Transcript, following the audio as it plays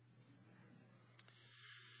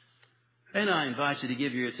And I invite you to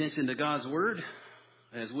give your attention to God's Word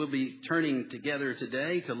as we'll be turning together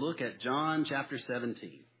today to look at John chapter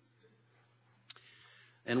 17.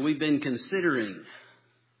 And we've been considering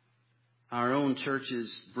our own church's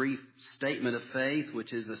brief statement of faith,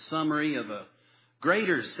 which is a summary of a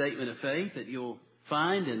greater statement of faith that you'll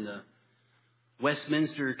find in the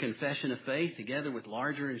Westminster Confession of Faith, together with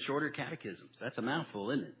larger and shorter catechisms. That's a mouthful,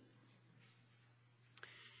 isn't it?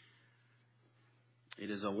 It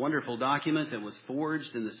is a wonderful document that was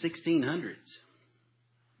forged in the 1600s.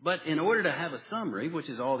 But in order to have a summary, which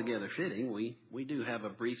is altogether fitting, we do have a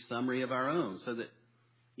brief summary of our own so that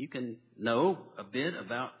you can know a bit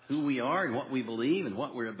about who we are and what we believe and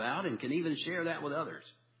what we're about, and can even share that with others.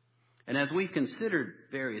 And as we've considered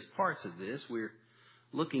various parts of this, we're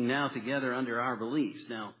looking now together under our beliefs.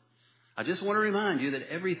 Now, I just want to remind you that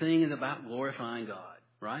everything is about glorifying God,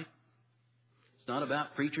 right? It's not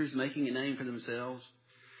about preachers making a name for themselves.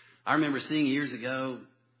 I remember seeing years ago,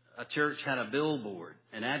 a church had a billboard,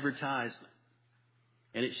 an advertisement,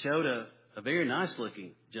 and it showed a very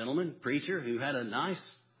nice-looking gentleman, preacher, who had a nice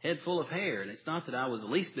head full of hair. And it's not that I was the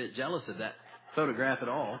least bit jealous of that photograph at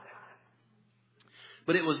all.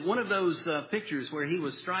 But it was one of those pictures where he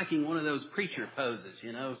was striking one of those preacher poses,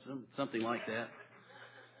 something like that.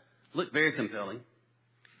 Looked very compelling.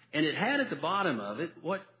 And it had at the bottom of it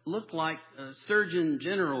what looked like a Surgeon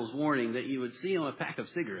General's warning that you would see on a pack of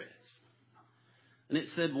cigarettes. And it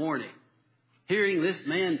said, "Warning, hearing this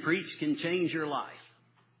man preach can change your life."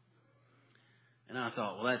 And I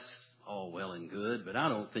thought, well, that's all well and good, but I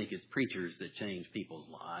don't think it's preachers that change people's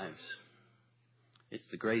lives. It's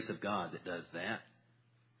the grace of God that does that.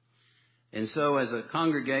 And so as a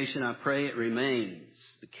congregation, I pray it remains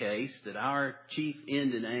the case that our chief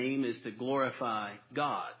end and aim is to glorify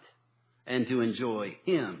God and to enjoy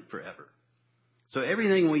Him forever. So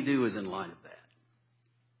everything we do is in light of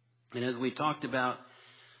that. And as we talked about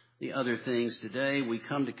the other things today, we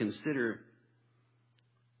come to consider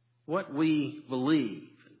what we believe,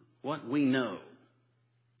 what we know,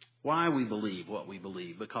 why we believe what we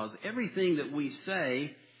believe, because everything that we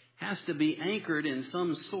say has to be anchored in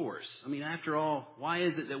some source. I mean, after all, why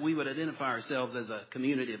is it that we would identify ourselves as a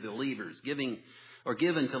community of believers, given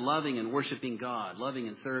to loving and worshiping God, loving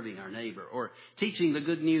and serving our neighbor, or teaching the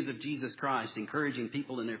good news of Jesus Christ, encouraging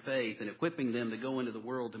people in their faith and equipping them to go into the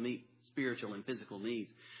world to meet spiritual and physical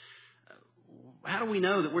needs? How do we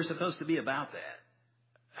know that we're supposed to be about that?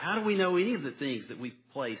 How do we know any of the things that we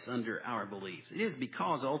place under our beliefs? It is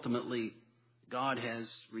because ultimately God has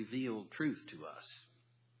revealed truth to us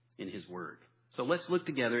in His Word. So let's look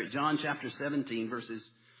together at John chapter 17, verses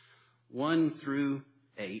 1 through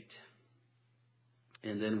 8,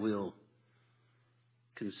 and then we'll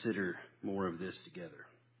consider more of this together.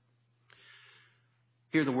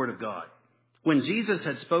 Hear the Word of God. When Jesus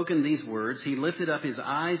had spoken these words, He lifted up His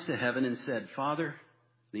eyes to heaven and said, "Father,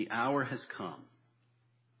 the hour has come.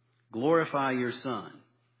 Glorify your Son,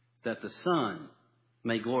 that the Son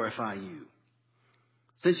may glorify you.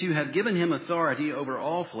 Since you have given Him authority over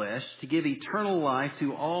all flesh to give eternal life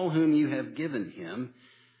to all whom you have given Him,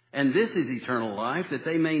 and this is eternal life, that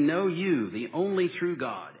they may know you, the only true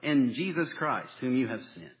God, and Jesus Christ, whom you have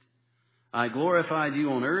sent. I glorified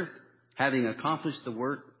you on earth, having accomplished the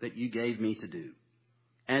work that you gave me to do.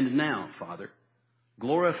 And now, Father,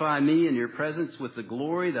 glorify me in your presence with the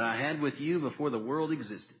glory that I had with you before the world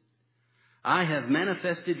existed. I have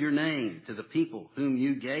manifested your name to the people whom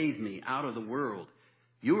you gave me out of the world.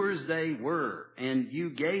 Yours they were, and you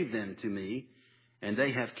gave them to me, and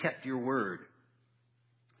they have kept your word.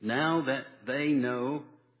 Now that they know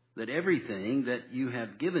that everything that you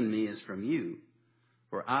have given me is from you,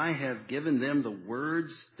 for I have given them the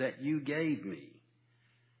words that you gave me,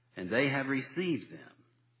 and they have received them,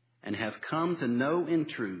 and have come to know in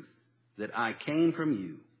truth that I came from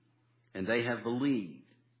you, and they have believed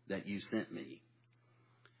that you sent me.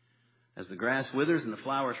 As the grass withers and the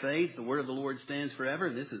flower fades, the word of the Lord stands forever.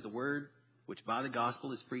 And this is the word which by the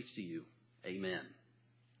gospel is preached to you. Amen."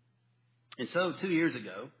 And so 2 years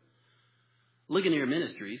ago, Ligonier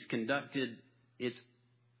Ministries conducted its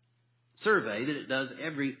survey that it does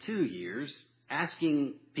every 2 years,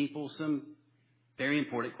 asking people some very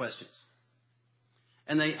important questions.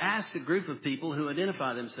 And they asked a group of people who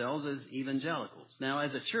identify themselves as evangelicals. Now,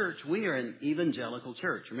 as a church, we are an evangelical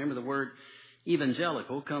church. Remember, the word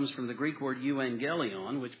evangelical comes from the Greek word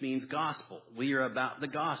euangelion, which means gospel. We are about the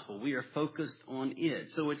gospel. We are focused on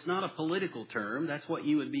it. So it's not a political term. That's what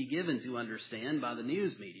you would be given to understand by the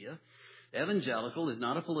news media. Evangelical is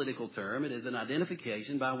not a political term. It is an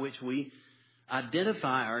identification by which we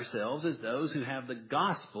identify ourselves as those who have the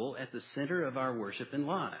gospel at the center of our worship and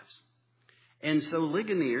lives. And so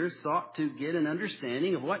Ligoniers sought to get an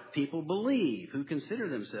understanding of what people believe who consider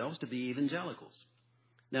themselves to be evangelicals.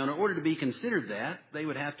 Now, in order to be considered that, they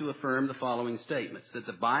would have to affirm the following statements: that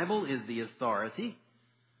the Bible is the authority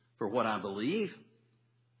for what I believe.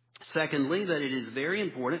 Secondly, that it is very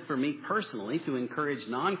important for me personally to encourage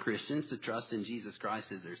non-Christians to trust in Jesus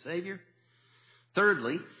Christ as their Savior.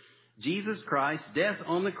 Thirdly, Jesus Christ's death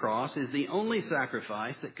on the cross is the only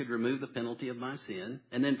sacrifice that could remove the penalty of my sin.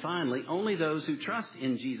 And then finally, only those who trust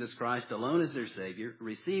in Jesus Christ alone as their Savior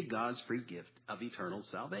receive God's free gift of eternal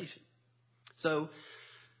salvation. So,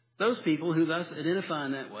 those people who thus identify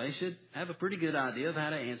in that way should have a pretty good idea of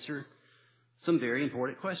how to answer some very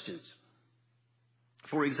important questions.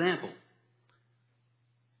 For example,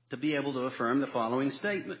 to be able to affirm the following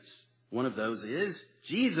statements. One of those is,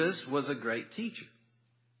 Jesus was a great teacher,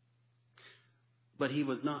 but he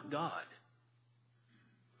was not God.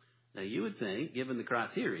 Now, you would think, given the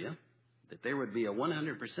criteria, that there would be a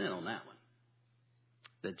 100% on that one.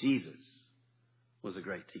 That Jesus was a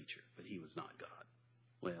great teacher, but he was not God.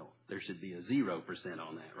 Well, there should be a 0%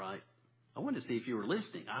 on that, right? I wanted to see if you were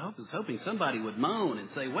listening. I was hoping somebody would moan and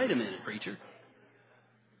say, wait a minute, preacher.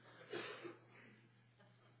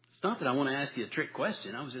 It's not that I want to ask you a trick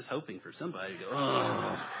question. I was just hoping for somebody to go,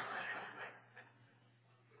 oh.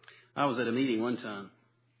 I was at a meeting one time,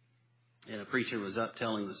 and a preacher was up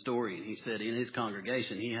telling the story, and he said in his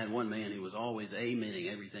congregation, he had one man who was always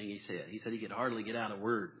amening everything he said. He said he could hardly get out a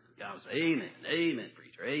word. The guy was, amen, amen,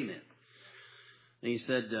 preacher, amen. And he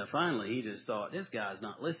said, finally, he just thought, this guy's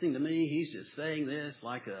not listening to me. He's just saying this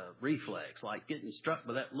like a reflex, like getting struck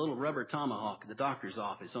by that little rubber tomahawk at the doctor's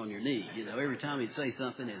office on your knee. You know, every time he'd say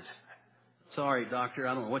something, is, sorry, doctor,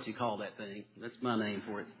 I don't know what you call that thing. That's my name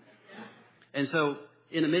for it. And so,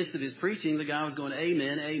 in the midst of his preaching, the guy was going,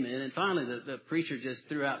 amen, amen. And finally, the preacher just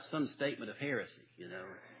threw out some statement of heresy, you know.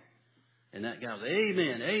 And that guy was,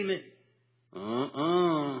 amen, amen.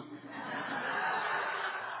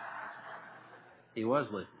 He was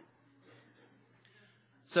listening.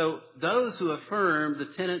 So those who affirm the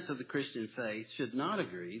tenets of the Christian faith should not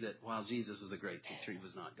agree that while Jesus was a great teacher, he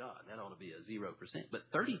was not God. That ought to be a 0%. But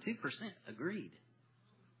 32% agreed.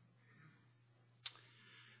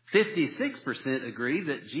 56% agree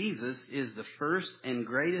that Jesus is the first and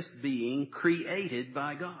greatest being created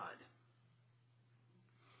by God.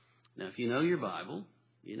 Now, if you know your Bible,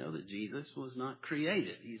 you know that Jesus was not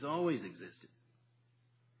created. He's always existed.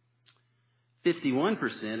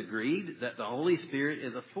 51% agreed that the Holy Spirit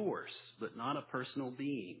is a force, but not a personal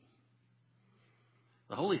being.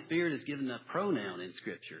 The Holy Spirit is given a pronoun in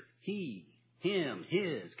Scripture. He, him,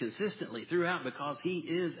 his, consistently throughout because he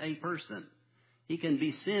is a person. He can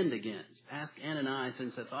be sinned against. Ask Ananias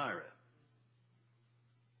and Sapphira.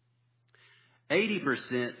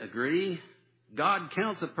 80% agree God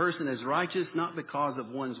counts a person as righteous not because of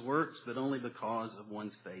one's works, but only because of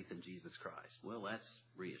one's faith in Jesus Christ. Well, that's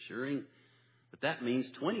reassuring. But that means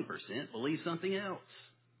 20% believe something else.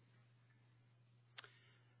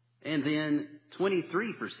 And then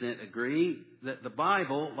 23% agree that the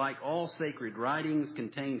Bible, like all sacred writings,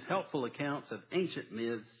 contains helpful accounts of ancient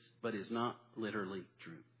myths, but is not literally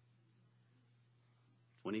true.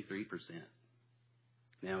 23%.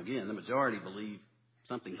 Now again, the majority believe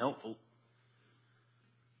something helpful,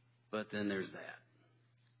 but then there's that.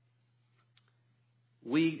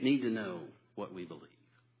 We need to know what we believe.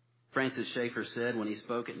 Francis Schaeffer said when he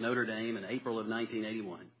spoke at Notre Dame in April of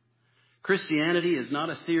 1981, Christianity is not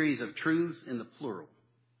a series of truths in the plural,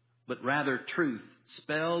 but rather truth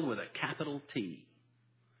spelled with a capital T.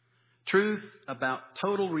 Truth about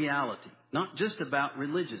total reality, not just about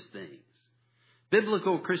religious things.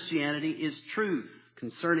 Biblical Christianity is truth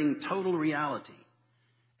concerning total reality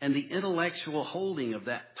and the intellectual holding of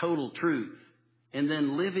that total truth and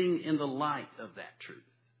then living in the light of that truth.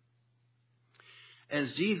 As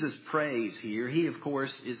Jesus prays here, he, of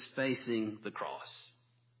course, is facing the cross.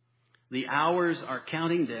 The hours are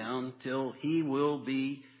counting down till he will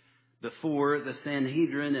be before the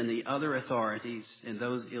Sanhedrin and the other authorities in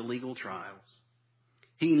those illegal trials.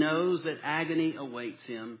 He knows that agony awaits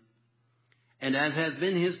him, and as has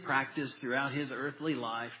been his practice throughout his earthly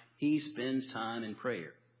life, he spends time in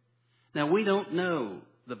prayer. Now, we don't know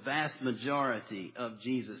the vast majority of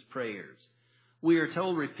Jesus' prayers. We are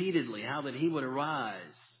told repeatedly how that he would arise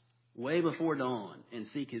way before dawn and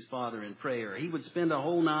seek his Father in prayer. He would spend a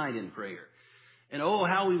whole night in prayer. And oh,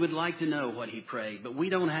 how we would like to know what he prayed, but we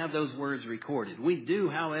don't have those words recorded. We do,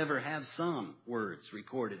 however, have some words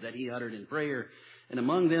recorded that he uttered in prayer, and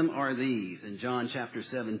among them are these in John chapter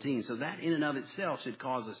 17. So that in and of itself should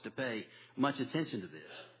cause us to pay much attention to this.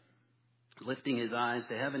 Lifting his eyes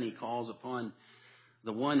to heaven, he calls upon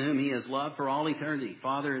the one whom he has loved for all eternity.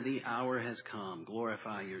 Father, the hour has come.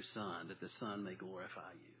 Glorify your Son, that the Son may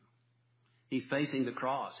glorify you. He's facing the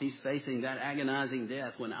cross. He's facing that agonizing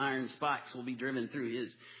death when iron spikes will be driven through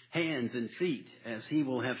his hands and feet, as he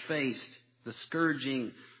will have faced the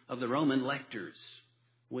scourging of the Roman lectors,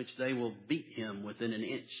 which they will beat him within an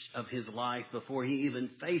inch of his life before he even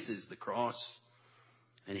faces the cross.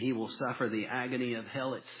 And he will suffer the agony of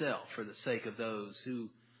hell itself for the sake of those who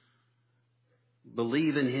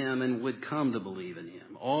believe in him and would come to believe in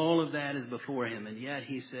him. All of that is before him, and yet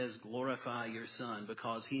he says, glorify your Son,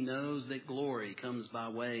 because he knows that glory comes by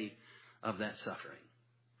way of that suffering.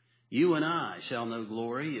 You and I shall know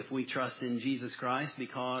glory if we trust in Jesus Christ,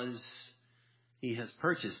 because he has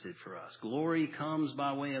purchased it for us. Glory comes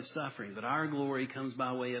by way of suffering, but our glory comes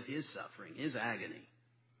by way of his suffering, his agony.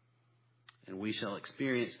 And we shall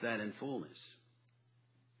experience that in fullness,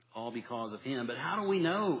 all because of him. But how do we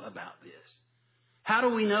know about this? How do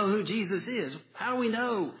we know who Jesus is? How do we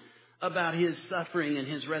know about his suffering and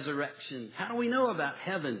his resurrection? How do we know about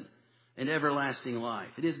heaven and everlasting life?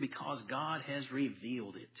 It is because God has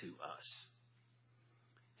revealed it to us.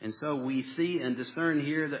 And so we see and discern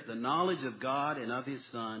here that the knowledge of God and of his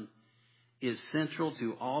Son is central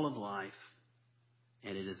to all of life,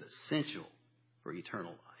 and it is essential for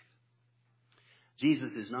eternal life.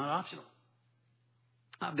 Jesus is not optional.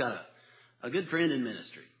 I've got a good friend in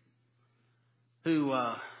ministry who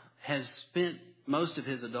has spent most of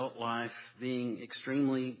his adult life being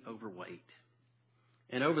extremely overweight.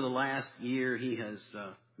 And over the last year, he has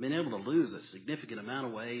been able to lose a significant amount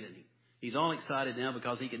of weight, and he's all excited now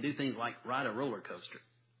because he can do things like ride a roller coaster.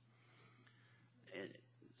 And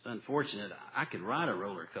it's unfortunate. I could ride a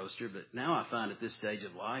roller coaster, but now I find at this stage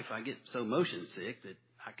of life, I get so motion sick that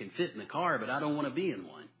I can fit in the car, but I don't want to be in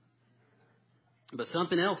one. But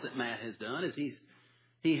something else that Matt has done is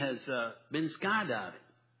he has been skydiving.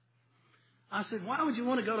 I said, why would you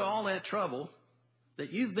want to go to all that trouble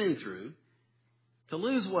that you've been through to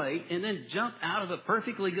lose weight and then jump out of a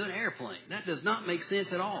perfectly good airplane? That does not make sense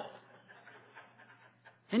at all.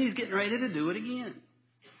 And he's getting ready to do it again.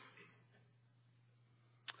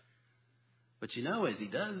 But you know, as he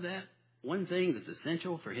does that, one thing that's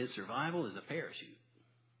essential for his survival is a parachute.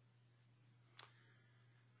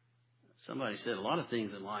 Somebody said a lot of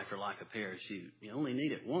things in life are like a parachute. You only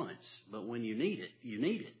need it once, but when you need it, you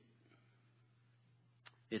need it.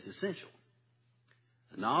 It's essential.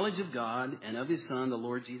 The knowledge of God and of his Son, the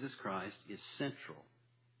Lord Jesus Christ, is central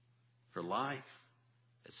for life,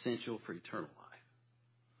 essential for eternal life.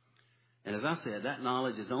 And as I said, that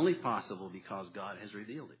knowledge is only possible because God has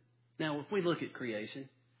revealed it. Now, if we look at creation,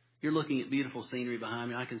 you're looking at beautiful scenery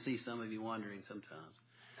behind me. I can see some of you wondering sometimes.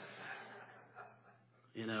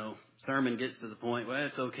 You know, sermon gets to the point, well,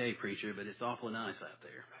 it's okay, preacher, but it's awfully nice out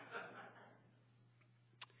there.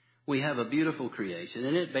 We have a beautiful creation,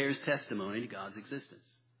 and it bears testimony to God's existence.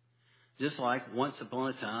 Just like once upon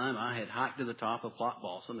a time, I had hiked to the top of Plot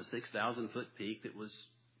Balsam, a 6,000-foot peak that was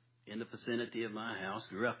in the vicinity of my house,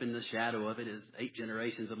 grew up in the shadow of it, as 8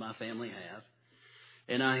 generations of my family have.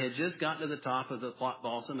 And I had just gotten to the top of the Plot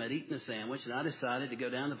Balsam, I'd eaten a sandwich, and I decided to go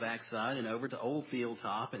down the backside and over to Old Field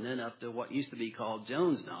Top and then up to what used to be called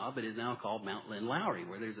Jones Knob, but is now called Mount Lynn Lowry,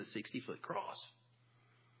 where there's a 60-foot cross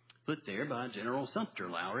put there by General Sumter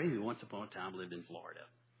Lowry, who once upon a time lived in Florida.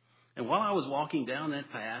 And while I was walking down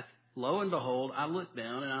that path, lo and behold, I looked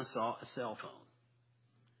down and I saw a cell phone.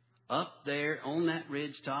 Up there on that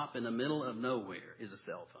ridge top in the middle of nowhere is a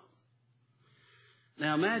cell phone.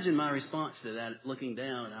 Now imagine my response to that, looking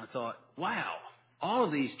down, and I thought, wow, all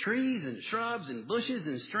of these trees and shrubs and bushes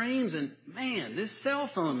and streams, and man, this cell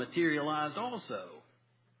phone materialized also.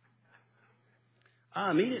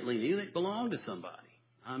 I immediately knew it belonged to somebody.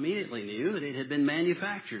 I immediately knew that it had been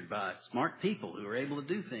manufactured by smart people who were able to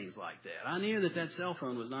do things like that. I knew that that cell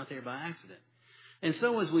phone was not there by accident. And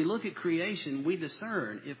so as we look at creation, we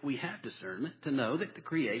discern, if we have discernment, to know that the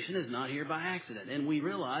creation is not here by accident. And we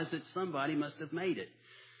realize that somebody must have made it.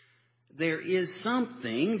 There is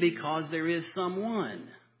something because there is someone.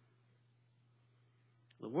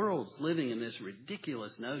 The world's living in this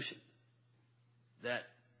ridiculous notion that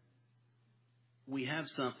we have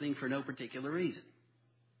something for no particular reason.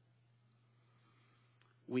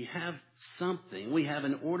 We have something. We have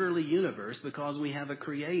an orderly universe because we have a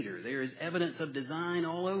creator. There is evidence of design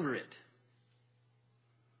all over it.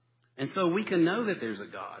 And so we can know that there's a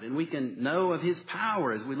God, and we can know of his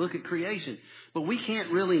power as we look at creation. But we can't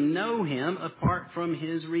really know him apart from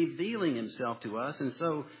his revealing himself to us. And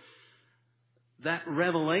so that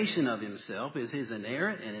revelation of himself is his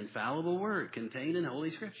inerrant and infallible word contained in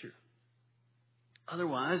Holy Scripture.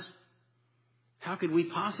 Otherwise, how could we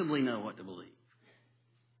possibly know what to believe?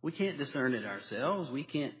 We can't discern it ourselves. We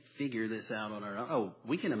can't figure this out on our own. Oh,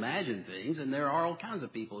 we can imagine things, and there are all kinds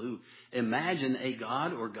of people who imagine a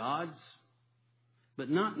God or gods, but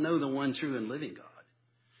not know the one true and living God.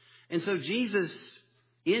 And so Jesus,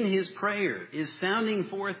 in his prayer, is sounding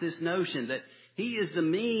forth this notion that he is the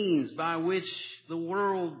means by which the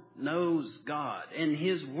world knows God, and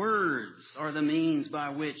his words are the means by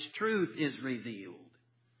which truth is revealed.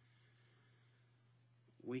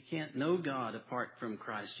 We can't know God apart from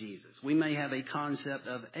Christ Jesus. We may have a concept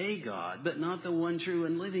of a God, but not the one true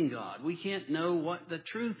and living God. We can't know what the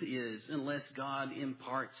truth is unless God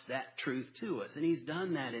imparts that truth to us. And he's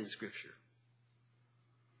done that in Scripture.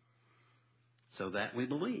 So that we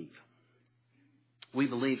believe. We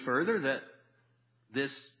believe further that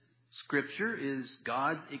this Scripture is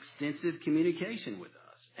God's extensive communication with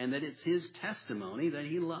us, and that it's his testimony that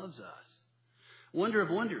he loves us. Wonder of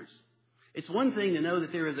wonders. It's one thing to know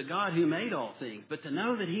that there is a God who made all things, but to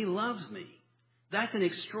know that he loves me, that's an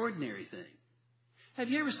extraordinary thing. Have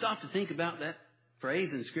you ever stopped to think about that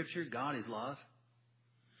phrase in Scripture, God is love?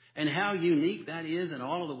 And how unique that is in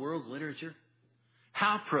all of the world's literature?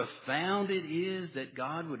 How profound it is that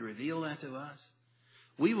God would reveal that to us?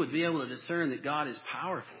 We would be able to discern that God is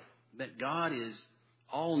powerful, that God is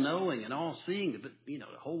all-knowing and all-seeing, but, to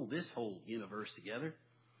hold this whole universe together.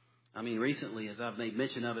 I mean, recently, as I've made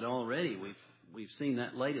mention of it already, we've seen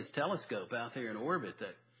that latest telescope out there in orbit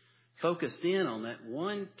that focused in on that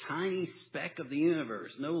one tiny speck of the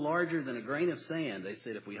universe, no larger than a grain of sand, they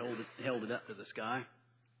said, if we held it up to the sky.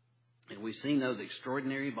 And we've seen those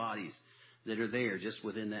extraordinary bodies that are there just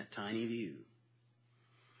within that tiny view.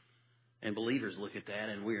 And believers look at that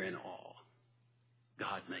and we're in awe.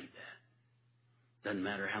 God made that. Doesn't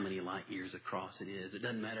matter how many light years across it is. It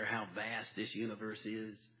doesn't matter how vast this universe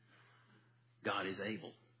is. God is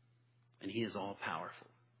able, and he is all powerful,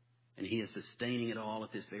 and he is sustaining it all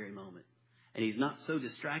at this very moment. And he's not so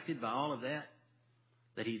distracted by all of that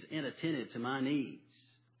he's inattentive to my needs.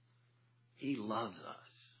 He loves us.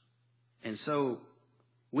 And so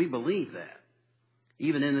we believe that.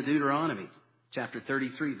 Even in the Deuteronomy, chapter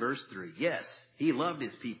 33, verse 3. Yes, he loved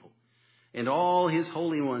his people, and all his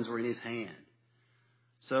holy ones were in his hand.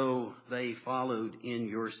 So they followed in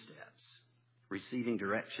your steps, receiving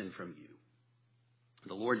direction from you.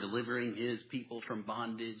 The Lord delivering his people from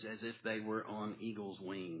bondage as if they were on eagle's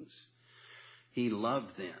wings. He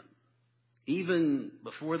loved them even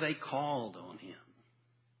before they called on him.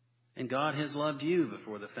 And God has loved you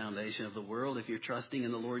before the foundation of the world. If you're trusting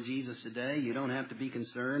in the Lord Jesus today, you don't have to be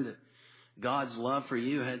concerned that God's love for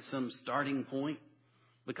you had some starting point.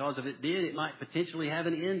 Because if it did, it might potentially have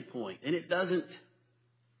an end point. And it doesn't.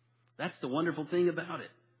 That's the wonderful thing about it.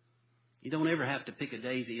 You don't ever have to pick a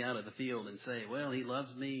daisy out of the field and say, well, he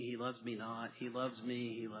loves me not. He loves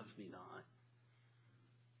me, he loves me not.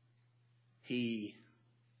 He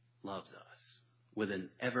loves us with an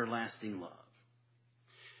everlasting love.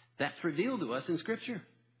 That's revealed to us in Scripture.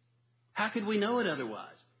 How could we know it otherwise?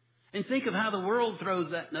 And think of how the world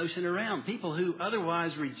throws that notion around. People who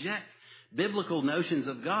otherwise reject biblical notions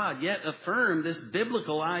of God, yet affirm this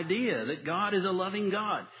biblical idea that God is a loving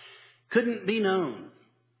God. Couldn't be known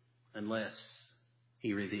unless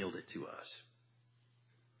he revealed it to us.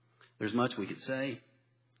 There's much we could say,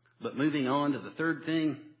 but moving on to the third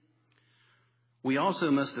thing, we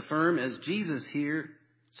also must affirm, as Jesus here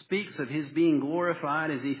speaks of his being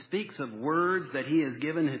glorified, as he speaks of words that he has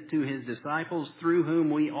given to his disciples, through whom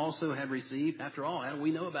we also have received. After all, how do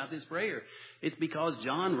we know about this prayer? It's because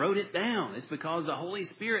John wrote it down. It's because the Holy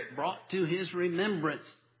Spirit brought to his remembrance,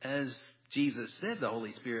 as Jesus said the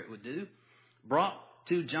Holy Spirit would do, brought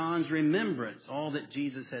to John's remembrance all that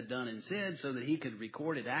Jesus had done and said, so that he could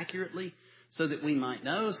record it accurately, so that we might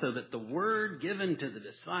know, so that the word given to the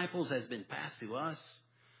disciples has been passed to us,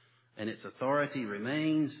 and its authority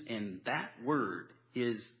remains, and that word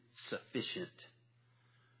is sufficient,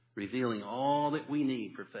 revealing all that we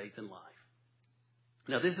need for faith and life.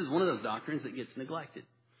 Now, this is one of those doctrines that gets neglected.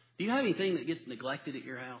 Do you have anything that gets neglected at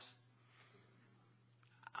your house?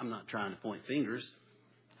 I'm not trying to point fingers.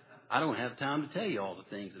 I don't have time to tell you all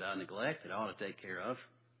the things that I neglect that I ought to take care of.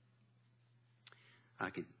 I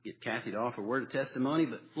could get Kathy to offer a word of testimony,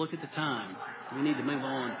 but look at the time. We need to move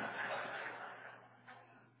on.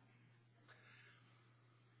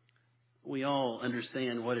 We all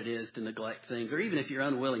understand what it is to neglect things, or even if you're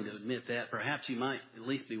unwilling to admit that, perhaps you might at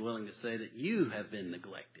least be willing to say that you have been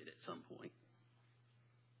neglected at some point.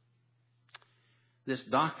 This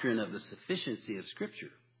doctrine of the sufficiency of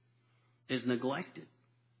Scripture is neglected.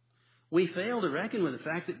 We fail to reckon with the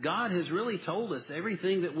fact that God has really told us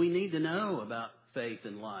everything that we need to know about faith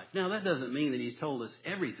and life. Now, that doesn't mean that he's told us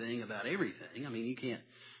everything about everything. I mean, you can't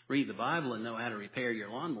read the Bible and know how to repair your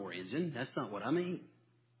lawnmower engine. That's not what I mean.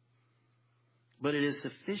 But it is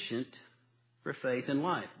sufficient for faith and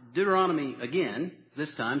life. Deuteronomy, again,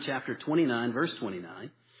 this time, chapter 29, verse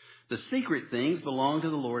 29. The secret things belong to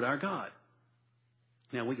the Lord our God.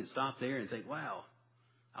 Now, we can stop there and think, wow,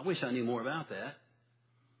 I wish I knew more about that.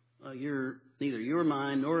 Well, neither your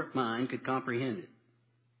mind nor mine could comprehend it.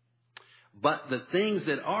 But the things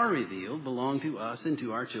that are revealed belong to us and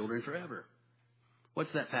to our children forever.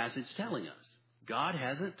 What's that passage telling us? God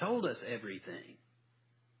hasn't told us everything.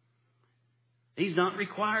 He's not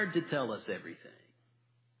required to tell us everything.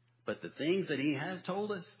 But the things that he has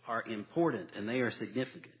told us are important and they are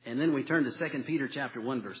significant. And then we turn to 2 Peter chapter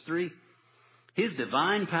 1, verse 3. His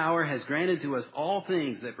divine power has granted to us all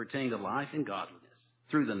things that pertain to life and godliness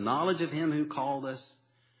through the knowledge of him who called us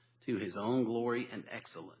to his own glory and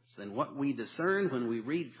excellence. And what we discern when we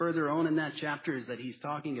read further on in that chapter is that he's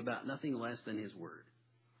talking about nothing less than his word.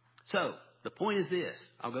 So, the point is this.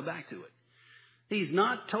 I'll go back to it. He's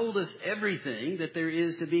not told us everything that there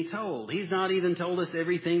is to be told. He's not even told us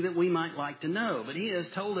everything that we might like to know. But he has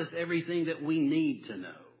told us everything that we need to know.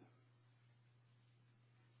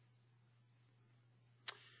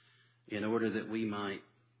 In order that we might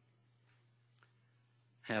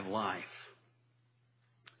have life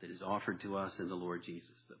that is offered to us in the Lord Jesus.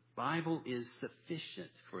 The Bible is sufficient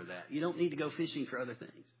for that. You don't need to go fishing for other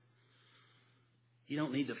things. You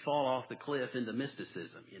don't need to fall off the cliff into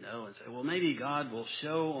mysticism, and say, well, maybe God will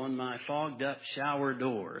show on my fogged up shower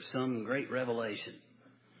door some great revelation.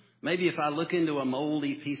 Maybe if I look into a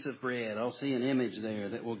moldy piece of bread, I'll see an image there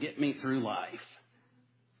that will get me through life.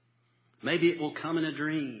 Maybe it will come in a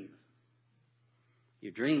dream.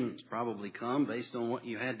 Your dreams probably come based on what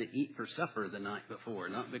you had to eat for supper the night before,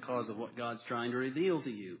 not because of what God's trying to reveal to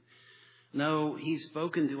you. No, he's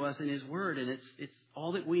spoken to us in his word, and it's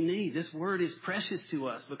all that we need. This word is precious to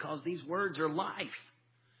us because these words are life.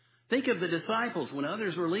 Think of the disciples when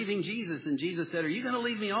others were leaving Jesus, and Jesus said, are you going to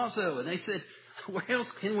leave me also? And they said, where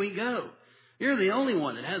else can we go? You're the only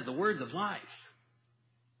one that has the words of life.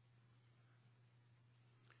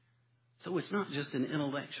 So it's not just an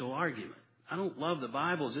intellectual argument. I don't love the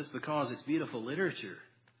Bible just because it's beautiful literature.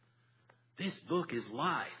 This book is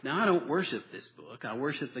life. Now, I don't worship this book. I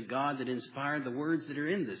worship the God that inspired the words that are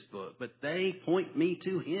in this book. But they point me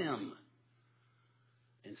to him.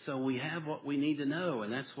 And so we have what we need to know.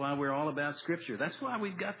 And that's why we're all about Scripture. That's why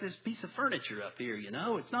we've got this piece of furniture up here,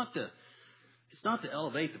 It's not to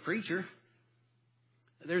elevate the preacher.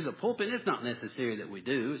 There's a pulpit. It's not necessary that we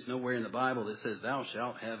do. It's nowhere in the Bible that says thou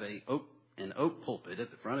shalt have an oak pulpit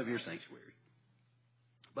at the front of your sanctuary.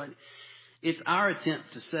 But it's our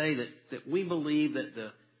attempt to say that we believe that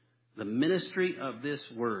the ministry of this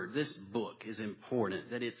word, this book, is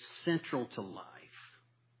important, that it's central to life.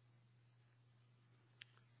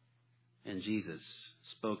 And Jesus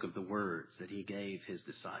spoke of the words that he gave his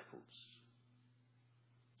disciples.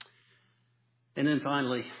 And then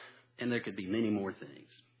finally, and there could be many more things,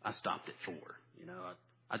 I stopped at 4.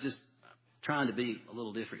 I'm trying to be a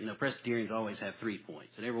little different. Presbyterians always have 3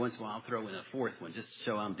 points. And every once in a while I'll throw in a 4th one just to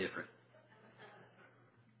show I'm different.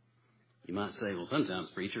 You might say, well, sometimes,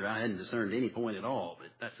 preacher, I hadn't discerned any point at all, but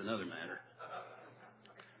that's another matter.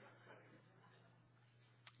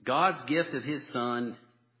 God's gift of his Son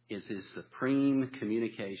is his supreme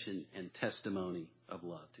communication and testimony of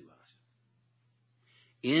love to us.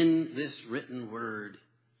 In this written word,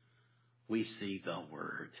 we see the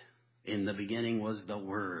Word. In the beginning was the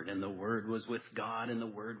Word, and the Word was with God, and the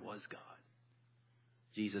Word was God.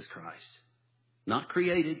 Jesus Christ. Not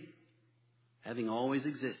created, having always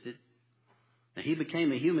existed. Now, he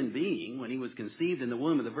became a human being when he was conceived in the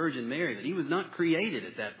womb of the Virgin Mary, but he was not created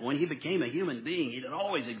at that point. He became a human being. He had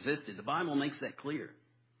always existed. The Bible makes that clear.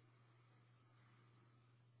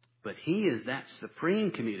 But he is that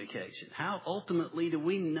supreme communication. How ultimately do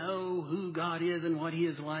we know who God is and what he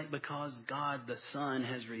is like? Because God the Son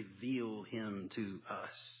has revealed him to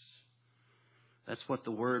us. That's what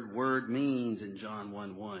the word means in John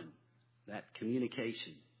 1:1. That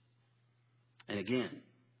communication. And again,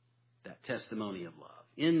 that testimony of love.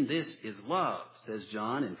 In this is love, says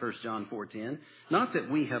John in 1 John 4:10. Not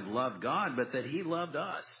that we have loved God, but that he loved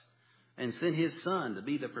us and sent his Son to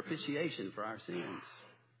be the propitiation for our sins.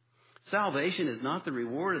 Salvation is not the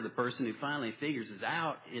reward of the person who finally figures it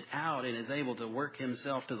out and is able to work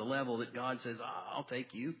himself to the level that God says, I'll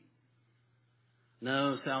take you.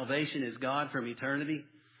 No, salvation is God from eternity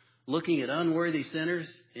looking at unworthy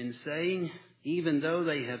sinners and saying, even though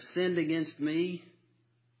they have sinned against me,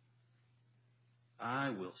 I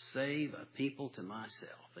will save a people to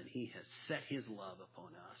myself. And he has set his love upon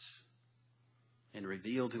us. and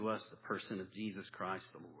reveal to us the person of Jesus Christ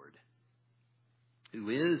the Lord, who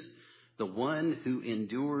is the one who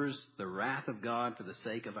endures the wrath of God for the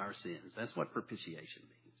sake of our sins. That's what propitiation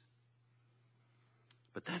means.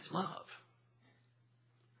 But that's love.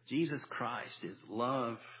 Jesus Christ is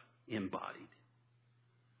love embodied.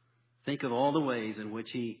 Think of all the ways in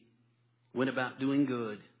which he went about doing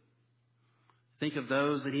good. Think of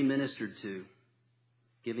those that he ministered to,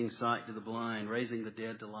 giving sight to the blind, raising the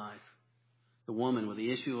dead to life. The woman with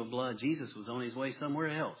the issue of blood, Jesus was on his way somewhere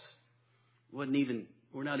else. We're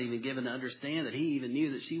not even given to understand that he even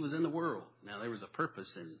knew that she was in the world. Now, there was a purpose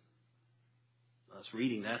in us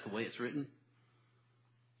reading that the way it's written.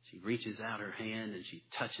 She reaches out her hand and she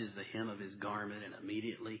touches the hem of his garment, and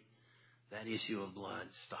immediately that issue of blood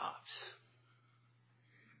stops.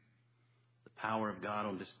 The power of God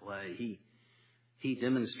on display. He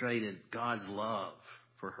demonstrated God's love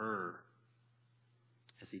for her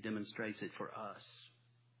as he demonstrates it for us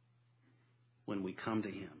when we come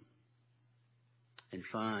to him and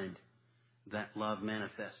find that love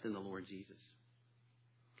manifest in the Lord Jesus.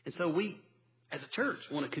 And so we, as a church,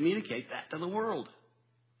 want to communicate that to the world.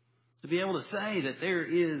 To be able to say that there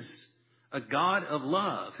is a God of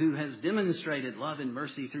love who has demonstrated love and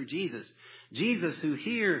mercy through Jesus. Jesus, who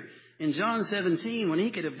here in John 17, when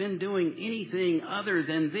he could have been doing anything other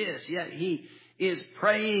than this, yet he is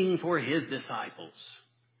praying for his disciples.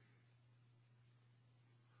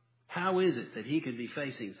 How is it that he could be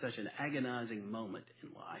facing such an agonizing moment in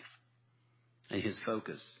life? And his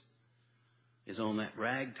focus is on that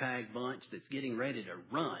ragtag bunch that's getting ready to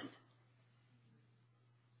run.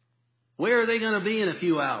 Where are they going to be in a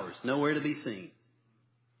few hours? Nowhere to be seen.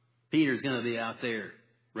 Peter's going to be out there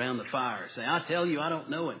around the fire saying, I tell you, I don't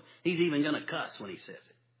know him. He's even going to cuss when he says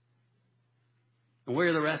it. And where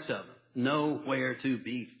are the rest of them? Nowhere to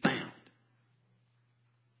be found.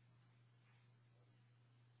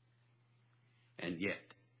 And yet,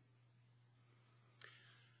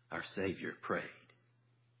 our Savior prayed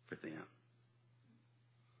for them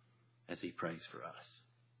as he prays for us.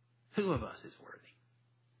 Who of us is worthy?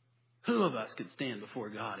 Who of us could stand before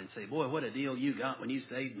God and say, boy, what a deal you got when you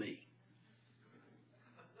saved me?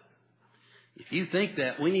 If you think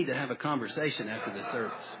that, we need to have a conversation after the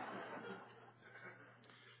service.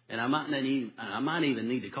 And I might even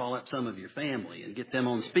need to call up some of your family and get them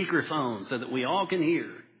on speakerphone so that we all can hear.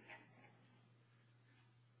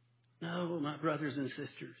 No, my brothers and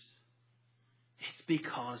sisters, it's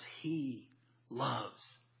because he loves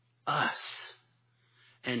us.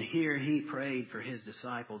 And here he prayed for his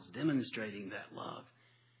disciples, demonstrating that love.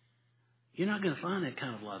 You're not going to find that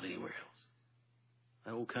kind of love anywhere else.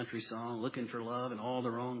 That old country song, looking for love in all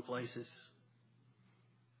the wrong places.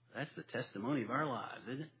 That's the testimony of our lives,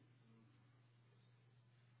 isn't it?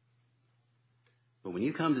 But when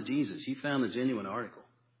you come to Jesus, you found the genuine article.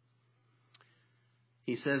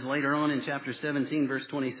 He says later on in chapter 17, verse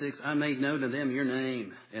 26, I made known to them your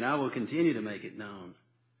name, and I will continue to make it known,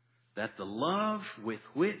 that the love with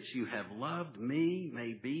which you have loved me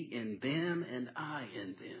may be in them and I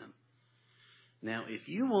in them. Now, if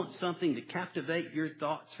you want something to captivate your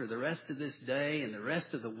thoughts for the rest of this day and the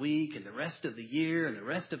rest of the week and the rest of the year and the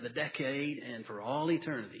rest of the decade and for all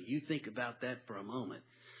eternity, you think about that for a moment.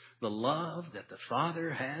 The love that the Father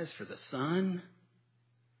has for the Son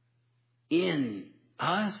in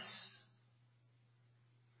us.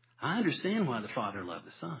 I understand why the Father loved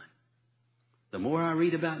the Son. The more I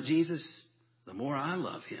read about Jesus, the more I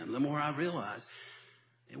love him, the more I realize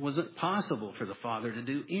it wasn't possible for the Father to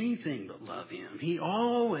do anything but love him. He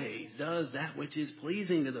always does that which is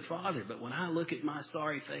pleasing to the Father. But when I look at my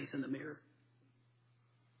sorry face in the mirror,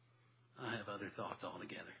 I have other thoughts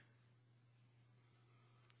altogether.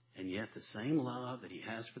 And yet the same love that he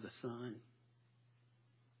has for the Son,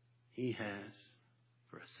 he has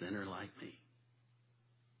for a sinner like me.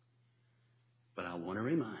 But I want to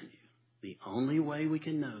remind you, the only way we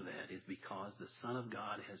can know that is because the Son of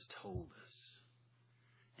God has told us,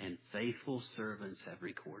 and faithful servants have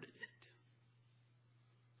recorded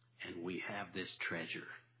it. And we have this treasure.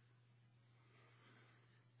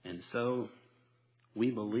 And so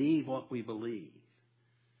we believe what we believe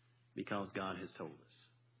because God has told us.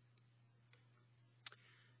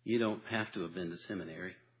 You don't have to have been to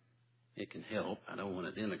seminary. It can help. I don't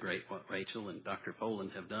want to denigrate what Rachel and Dr.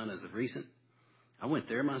 Poland have done as of recent. I went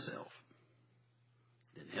there myself.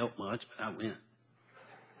 Didn't help much, but I went.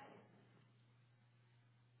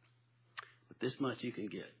 But this much you can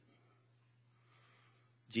get.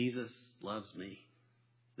 Jesus loves me.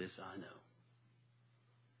 This I know.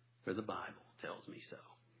 For the Bible tells me so.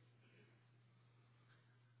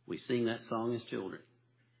 We sing that song as children.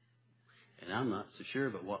 And I'm not so sure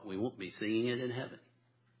but what we won't be singing it in heaven.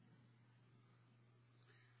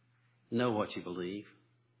 Know what you believe.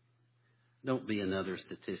 Don't be another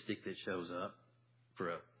statistic that shows up for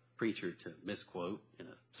a preacher to misquote in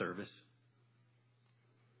a service.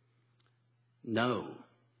 Know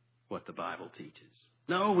what the Bible teaches.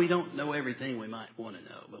 No, we don't know everything we might want to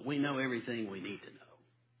know, but we know everything we need to know.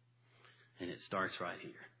 And it starts right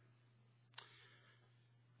here.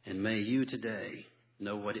 And may you today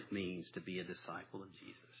know what it means to be a disciple of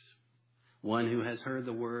Jesus. One who has heard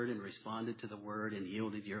the word and responded to the word and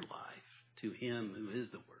yielded your life to him who is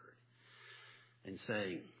the word. And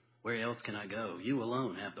saying, where else can I go? You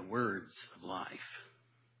alone have the words of life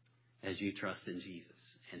as you trust in Jesus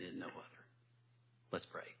and in no other. Let's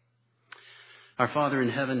pray. Our Father in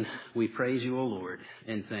heaven, we praise you, O Lord,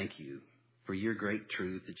 and thank you for your great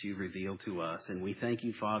truth that you've revealed to us. And we thank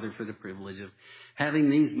you, Father, for the privilege of having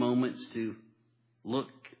these moments to look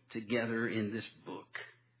together in this book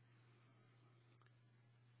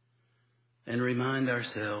and remind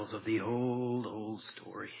ourselves of the old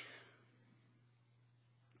story.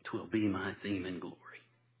 Twill be my theme and glory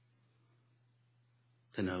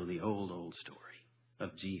to know the old story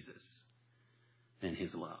of Jesus and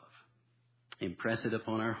his love. Impress it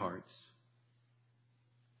upon our hearts.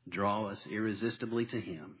 Draw us irresistibly to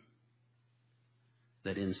him,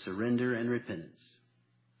 that in surrender and repentance,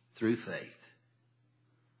 through faith,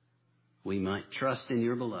 we might trust in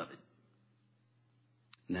your beloved,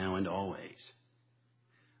 now and always.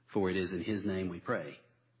 For it is in his name we pray.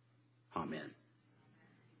 Amen.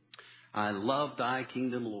 I love thy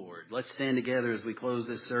kingdom, Lord. Let's stand together as we close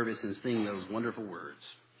this service and sing those wonderful words.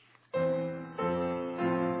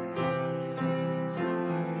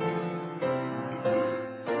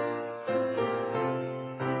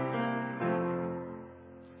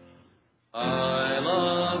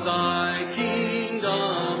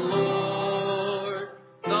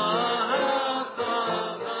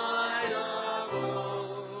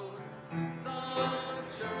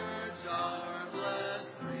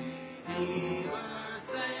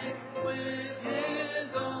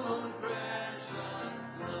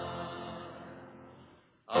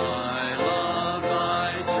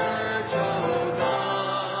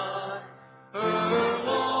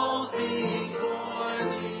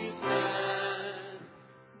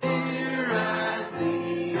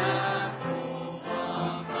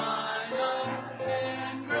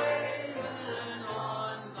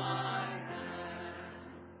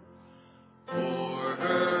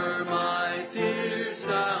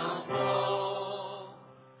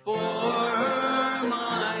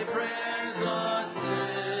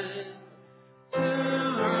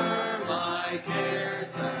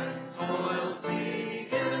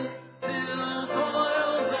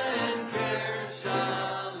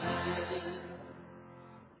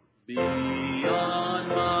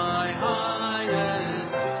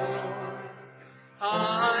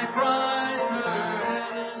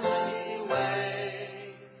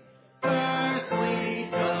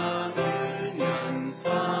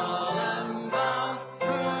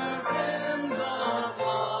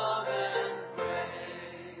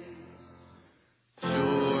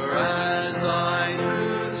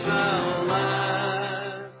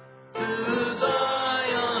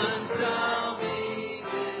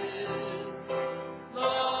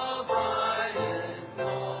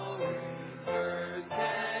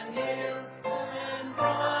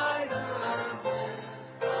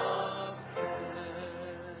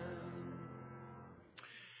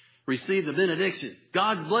 Receive the benediction.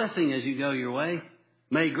 God's blessing as you go your way.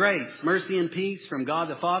 May grace, mercy, and peace from God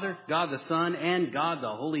the Father, God the Son, and God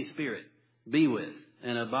the Holy Spirit be with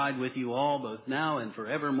and abide with you all both now and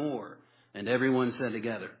forevermore. And everyone said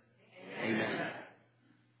together, Amen. Amen.